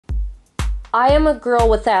I am a girl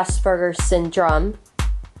with Asperger's syndrome.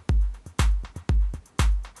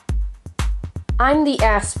 I'm the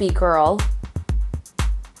Aspie girl.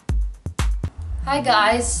 Hi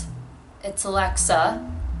guys, it's Alexa.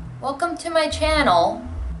 Welcome to my channel.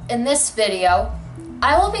 In this video,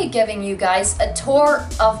 I will be giving you guys a tour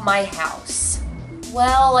of my house.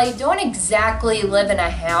 Well, I don't exactly live in a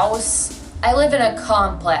house. I live in a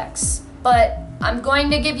complex, but I'm going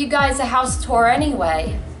to give you guys a house tour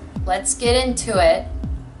anyway. Let's get into it.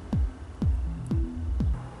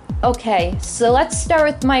 Okay, so let's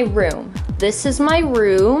start with my room. This is my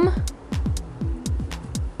room.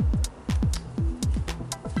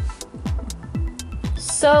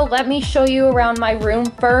 So let me show you around my room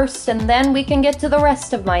first, and then we can get to the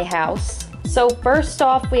rest of my house. So first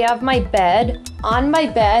off, we have my bed. On my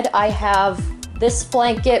bed, I have this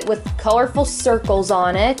blanket with colorful circles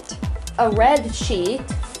on it, a red sheet,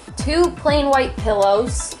 2 plain white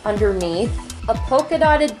pillows underneath, a polka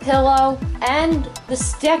dotted pillow, and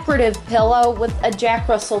this decorative pillow with a Jack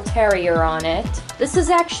Russell Terrier on it. This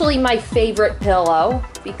is actually my favorite pillow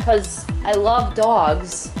because I love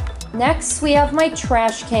dogs. Next, we have my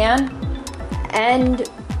trash can and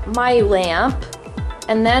my lamp.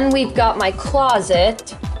 And then we've got my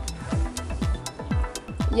closet.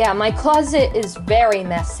 Yeah, my closet is very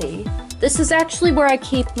messy. This is actually where I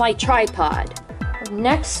keep my tripod.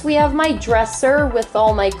 Next, we have my dresser with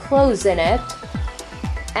all my clothes in it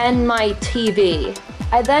and my TV.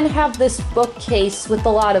 I then have this bookcase with a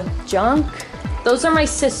lot of junk. Those are my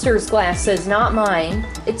sister's glasses, not mine.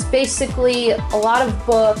 It's basically a lot of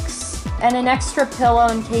books and an extra pillow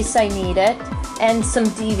in case I need it, and some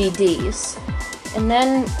DVDs. And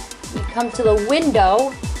then we come to the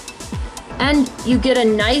window and you get a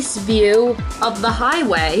nice view of the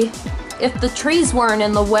highway. If the trees weren't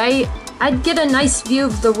in the way, I'd get a nice view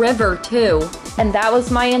of the river too. And that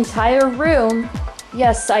was my entire room.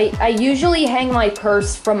 Yes, I usually hang my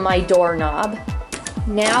purse from my doorknob.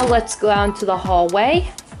 Now let's go out into the hallway.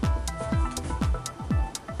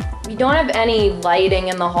 We don't have any lighting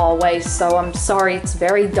in the hallway, so I'm sorry, it's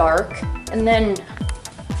very dark. And then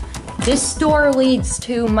this door leads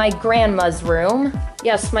to my grandma's room.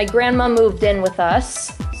 Yes, my grandma moved in with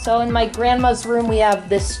us. So in my grandma's room, we have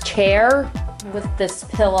this chair with this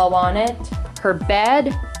pillow on it, her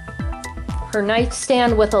bed, her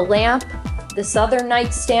nightstand with a lamp, this other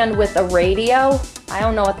nightstand with a radio. I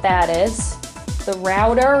don't know what that is. The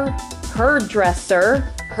router, her dresser,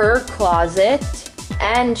 her closet,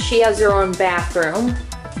 and she has her own bathroom.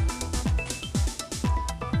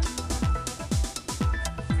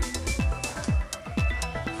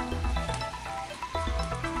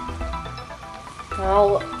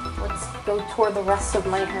 Well, let's go toward the rest of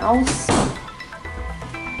my house.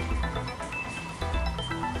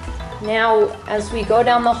 Now, as we go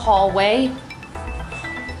down the hallway,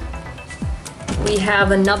 we have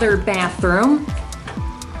another bathroom.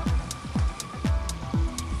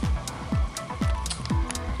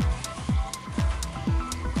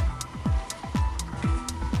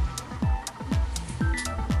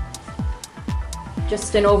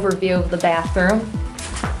 Just an overview of the bathroom.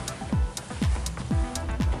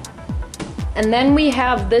 And then we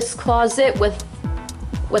have this closet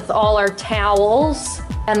with all our towels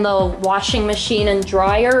and the washing machine and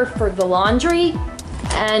dryer for the laundry.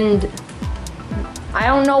 And I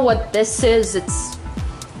don't know what this is. It's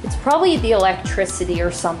probably the electricity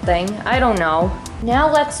or something. I don't know. Now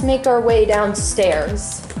let's make our way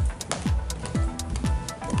downstairs.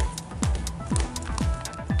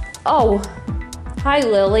 Oh, hi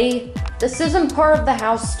Lily. This isn't part of the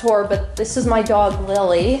house tour, but this is my dog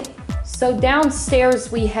Lily. So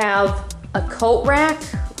downstairs we have a coat rack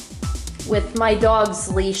with my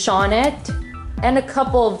dog's leash on it and a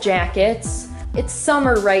couple of jackets. It's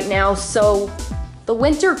summer right now, so the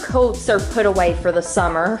winter coats are put away for the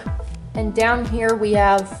summer. And down here we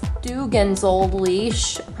have Dugan's old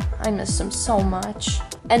leash. I miss him so much.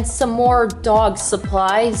 And some more dog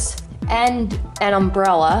supplies and an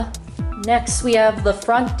umbrella. Next we have the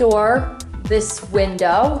front door, this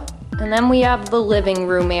window, and then we have the living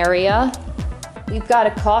room area. We've got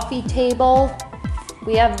a coffee table.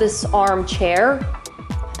 We have this armchair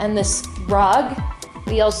and this rug.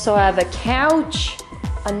 We also have a couch,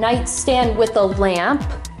 a nightstand with a lamp,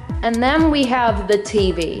 and then we have the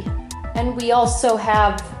TV. And we also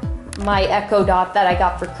have my Echo Dot that I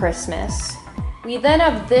got for Christmas. We then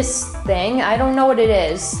have this thing, I don't know what it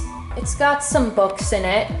is. It's got some books in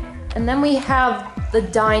it. And then we have the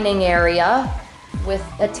dining area with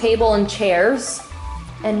a table and chairs.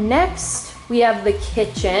 And next, we have the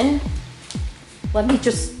kitchen. Let me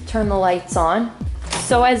just turn the lights on.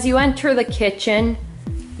 So as you enter the kitchen,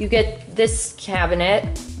 you get this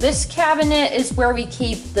cabinet. This cabinet is where we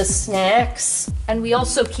keep the snacks, and we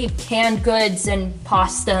also keep canned goods and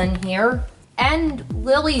pasta in here, and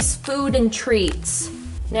Lily's food and treats.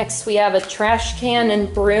 Next, we have a trash can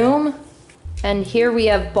and broom, and here we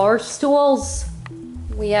have bar stools.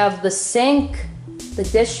 We have the sink, the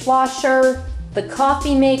dishwasher, the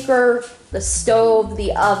coffee maker, the stove,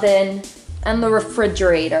 the oven, and the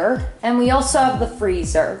refrigerator. And we also have the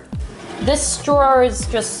freezer. This drawer is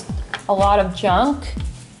just a lot of junk.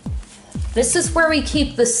 This is where we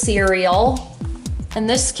keep the cereal. And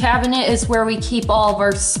this cabinet is where we keep all of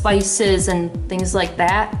our spices and things like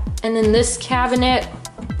that. And in this cabinet,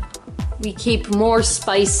 we keep more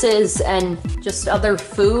spices and just other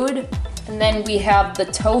food. And then we have the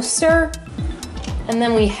toaster. And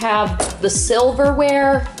then we have the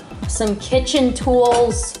silverware, some kitchen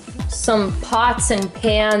tools, some pots and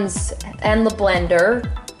pans, and the blender.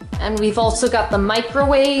 And we've also got the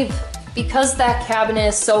microwave. Because that cabinet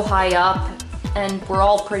is so high up and we're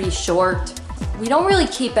all pretty short, we don't really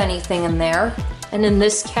keep anything in there. And in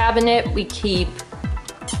this cabinet, we keep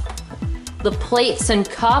the plates and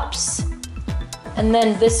cups. And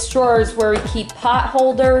then this drawer is where we keep pot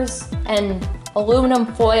holders and aluminum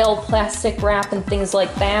foil, plastic wrap, and things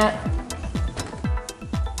like that.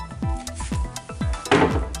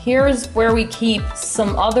 Here's where we keep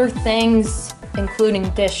some other things, including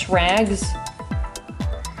dish rags.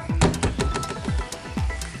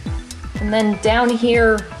 And then down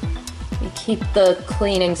here, we keep the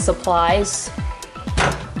cleaning supplies.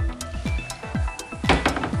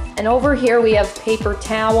 And over here we have paper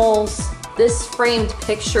towels, this framed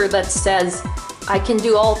picture that says, "I can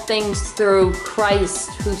do all things through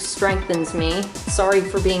Christ who strengthens me." Sorry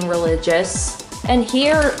for being religious. And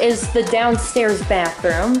here is the downstairs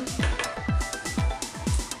bathroom.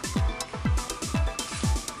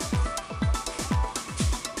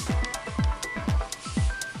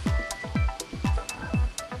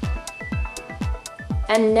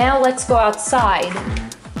 And now let's go outside.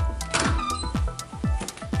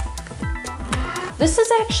 This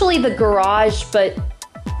is actually the garage, but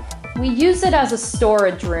we use it as a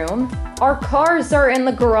storage room. Our cars are in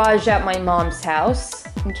the garage at my mom's house,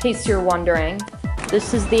 in case you're wondering.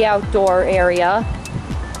 This is the outdoor area.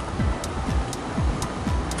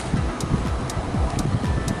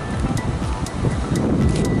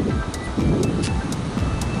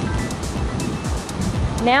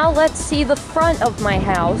 Now let's see the front of my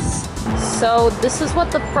house. So this is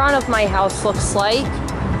what the front of my house looks like.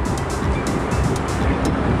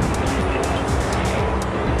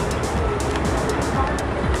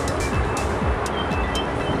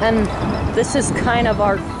 And this is kind of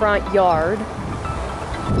our front yard.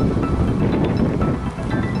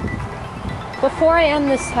 Before I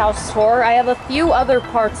end this house tour, I have a few other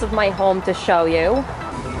parts of my home to show you.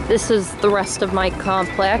 This is the rest of my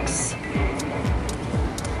complex.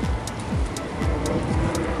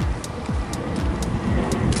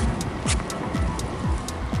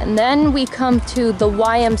 And then we come to the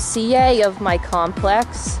YMCA of my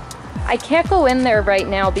complex. I can't go in there right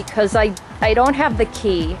now because I don't have the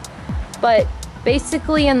key. But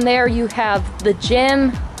basically in there you have the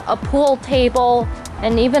gym, a pool table,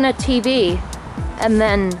 and even a TV. And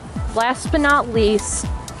then last but not least,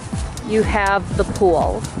 you have the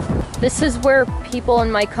pool. This is where people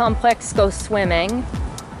in my complex go swimming.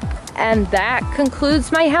 And that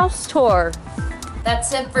concludes my house tour.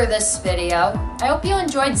 That's it for this video. I hope you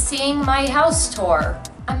enjoyed seeing my house tour.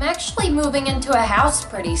 I'm actually moving into a house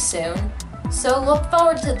pretty soon, so look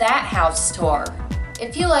forward to that house tour.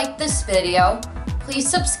 If you liked this video, please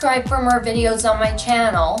subscribe for more videos on my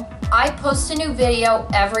channel. I post a new video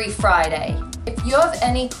every Friday. If you have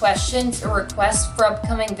any questions or requests for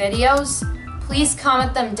upcoming videos, please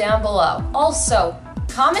comment them down below. Also,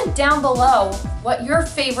 comment down below what your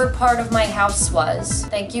favorite part of my house was.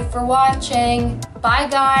 Thank you for watching. Bye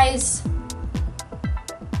guys!